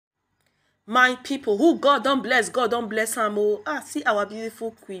My people, who God don't bless am oh. See our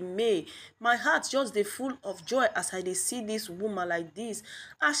beautiful Queen May. My heart just dey full of joy as I dey see this woman like this.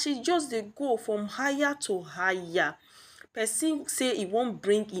 As she just dey go from higher to higher. Person say e wan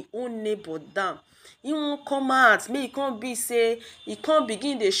bring im own neighbor down. He wan come out make e come be say e come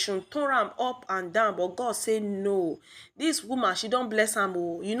begin dey shuntor am up and down, but God say no. This woman, she don bless am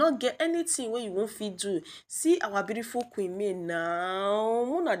oh. You no get anything wey you wan fit do. See our beautiful Queen May now.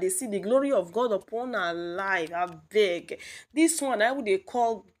 Una dey see the glory of God upon her life. Abeg, this one na we dey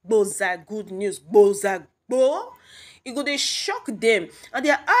call gboza good news. Gboza gbo. E go dey shock dem and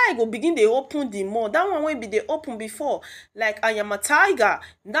their eye go begin dey open the more. That one wey be dey open before, like I am a tiger,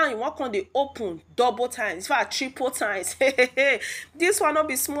 now you wan come dey open double times, in fact triple times. This one no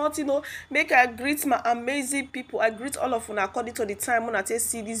be small thing o. Make I greet my amazing people. I greet all of una according to the time una take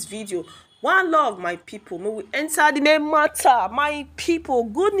see this video. One love, my people. May we enter the main matter, my people.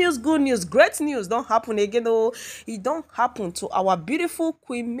 Good news, great news don happen again oh. E don happen to our beautiful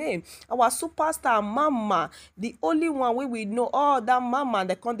Queen May, our superstar mama, the only one wey we know. Oh, that mama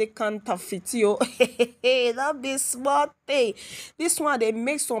they come dey counterfeit oh. That be small thing. This one dey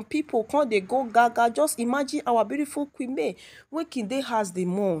make some people come dey go gaga. Just imagine our beautiful Queen May waking dey has the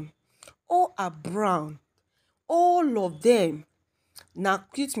moon. All are brown, all of them. Na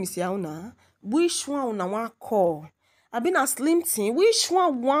cute me say una, which one una wan call? Abi na slim thing, which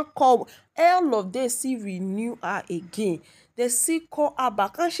one wan call? All of them still renew her again. They still call her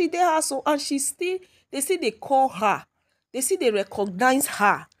back and she dey house so, and she still, they still dey call her. They still dey recognize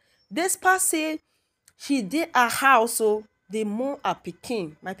her. Despite say she dey her house so dey mourn her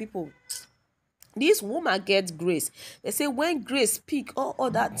pikin. My people, this woman get grace. They say when grace speak, all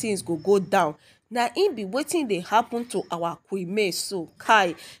other things go down. Na im be wetin dey happen to our Queen May so.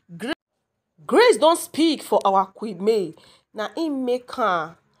 Kai, grace don speak for our Queen May. Na im make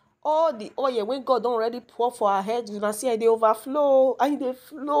her all the oil wey God don already pour for her head. Una see e dey overflow and e dey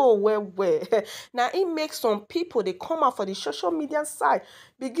flow well. Na im make some people dey come out for the social media side,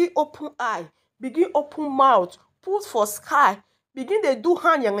 begin open eye, begin open mouth, put for sky, begin dey do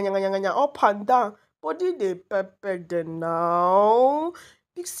hand yanga up and down. Body dey pepper dem now.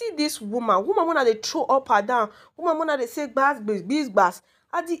 You see this woman when they throw up and down, woman when they say gbas.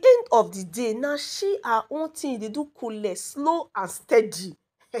 At the end of the day, now she her own thing they do cool, slow and steady.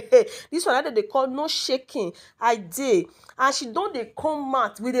 This one that they call no shaking. I dey, and she don dey come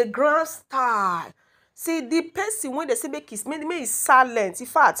out with a grand style. See the person when they say make is silent. In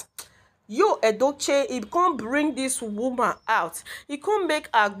fact, Edochie, he can't bring this woman out. He can't make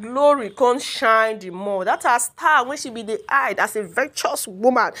her glory come shine the more. That's her style when she be the eye as a virtuous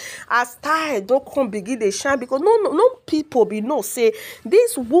woman. Her style don't come begin to shine because no people be know say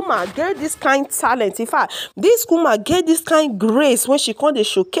this woman get this kind talent. In fact, this woman get this kind grace when she come the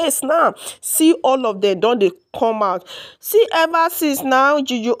showcase now. See all of them don't they come out. See ever since now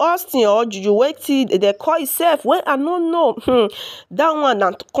Juju Austin or Juju Waiting they call itself when I don't know that one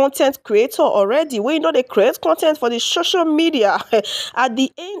and content creator already. We know they create content for the social media. At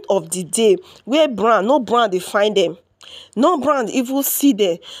the end of the day, where brand no brand they find them. No brand even see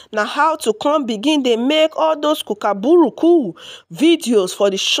them. Now how to come begin they make all those kukaburuku videos for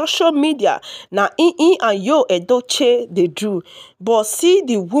the social media. Now in and Edochie they do. But see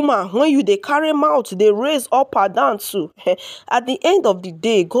the woman when you they carry mouth, they raise up and down too. At the end of the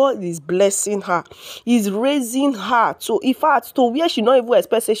day, God is blessing her. He's raising her to in fact to where she not even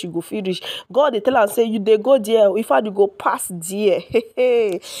expect say she go finish. God they tell her say you they go there. In fact you go pass there.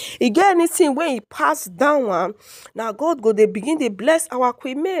 You get anything when he pass down one. Now God go they begin they bless our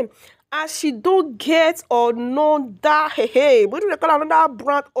Queen May. As she don't get or know that we do call another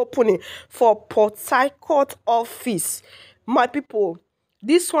brand opening for Port Harcourt office. My people,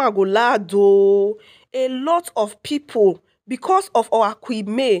 this one go loud though. A lot of people because of our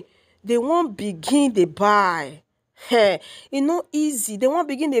Queen May, they won't begin they buy. It's not easy. They won't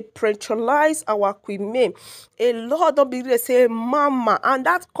begin to patronize our Queen May. A lot don't begin to say mama, and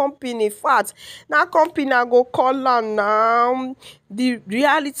that company, in fact, that company I go call her now the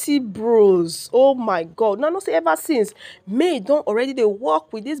reality bros. Oh my God! Now, not say ever since May don't already they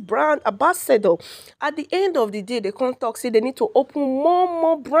work with this brand ambassador. At the end of the day, they can't talk. Say they need to open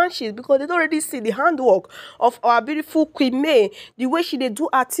more branches because they don't already see the handwork of our beautiful Queen May. The way she they do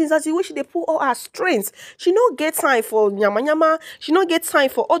her things, as the way she they put all her strengths. She don't get time for nyama. She don't get time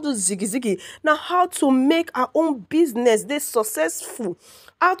for all those ziggy. Now, how to make her own business they successful?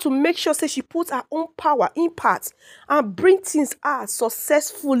 How to make sure say she puts her own power, impact, and bring things out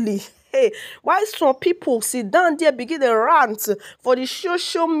successfully. Hey, why some people sit down there begin to rant for the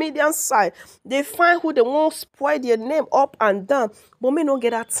social media side? They find who they want spoil their name up and down, but may not get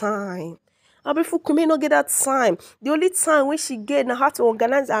that time. Our beautiful queen may not get that time. The only time when she get now how to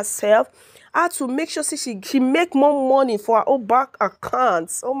organize herself, how to make sure say she make more money for her own bank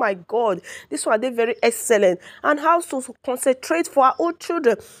accounts. Oh my God, this one they very excellent. And how to concentrate for her own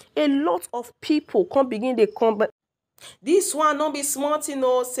children. A lot of people come begin they come. This one no be small thing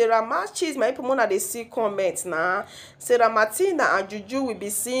o. Sarah Matches, my people una dey see comment na. Sarah Martina and Juju will be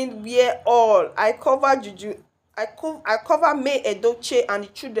seen where all. I cover Juju. I cover May Edochie and the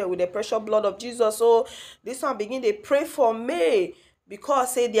children with the precious blood of Jesus. So this one begin dey pray for May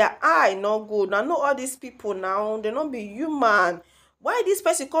because say their eye no good. Now know all these people now, they no be human. Why this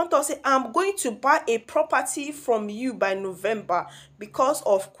person come talk say I'm going to buy a property from you by November because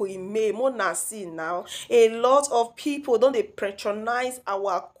of Queen May? Mona see now a lot of people don't they patronize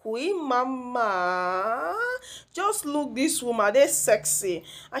our Queen Mama. Just look this woman, they sexy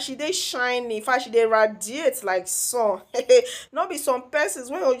and she they shiny. In fact, she they radiate like sun. Not be some persons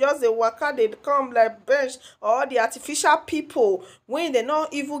when you just the waka they come like bench or the artificial people when they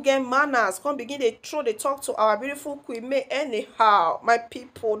not even get manners come begin they throw they talk to our beautiful Queen May anyhow. My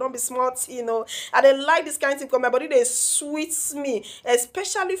people, don't be smart, you know. I dey like this kind of thing because my body they sweets me,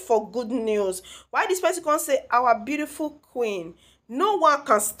 especially for good news. Why this person can say our beautiful queen? No one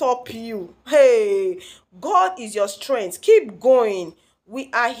can stop you. Hey, God is your strength. Keep going. We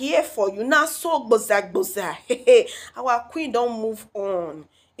are here for you. Now so gboza. Hey, our queen don't move on.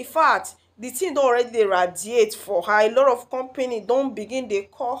 In fact, the thing don already dey radiate for her. A lot of company don't begin they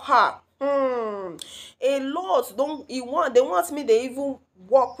call her. A lot don't they want me they even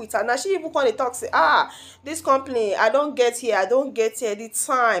work with her. Now she even come dey talk say this company I don't get here the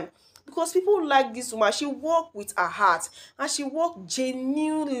time because people like this woman. She work with her heart and she work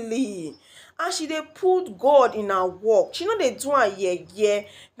genuinely and she dey put God in her work. She no dey do am yeah.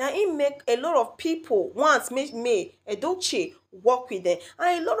 Now it make a lot of people want make May Edochie work with them,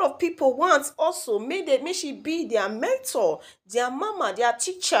 and a lot of people want also make she be their mentor, their mama, their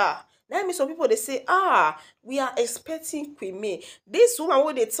teacher. That means some people they say we are expecting Queen May. This woman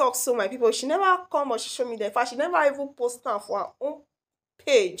wey dey talk so my people, she never come on social media. In fact, she never even post am for her own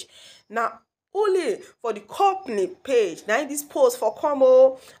page. Now only for the company page now this post for come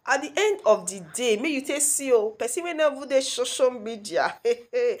at the end of the day make you take see person wey never dey social media.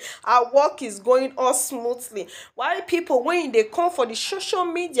 Our work is going all smoothly while people when they come for the social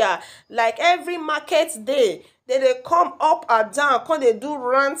media like every market day they come up and down, come they do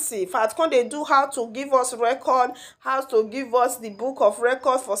rancy. In fact, come they do how to give us record, how to give us the book of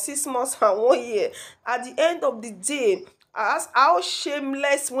records for 6 months and 1 year. At the end of the day, as how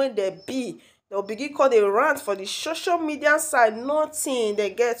shameless when they be, they'll begin call the rant for the social media side. Nothing they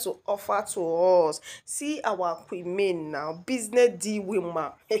get to offer to us. See our Queen May now, business deal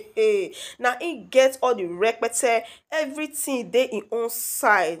woman. Now it gets all the repertoire, everything they in own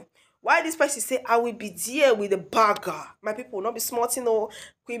side. Why this person say I will be there with the bagger? My people will not be smart, you know.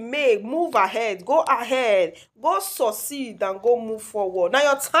 Queen May, move ahead, go succeed and go move forward. Now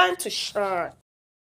your time to shine.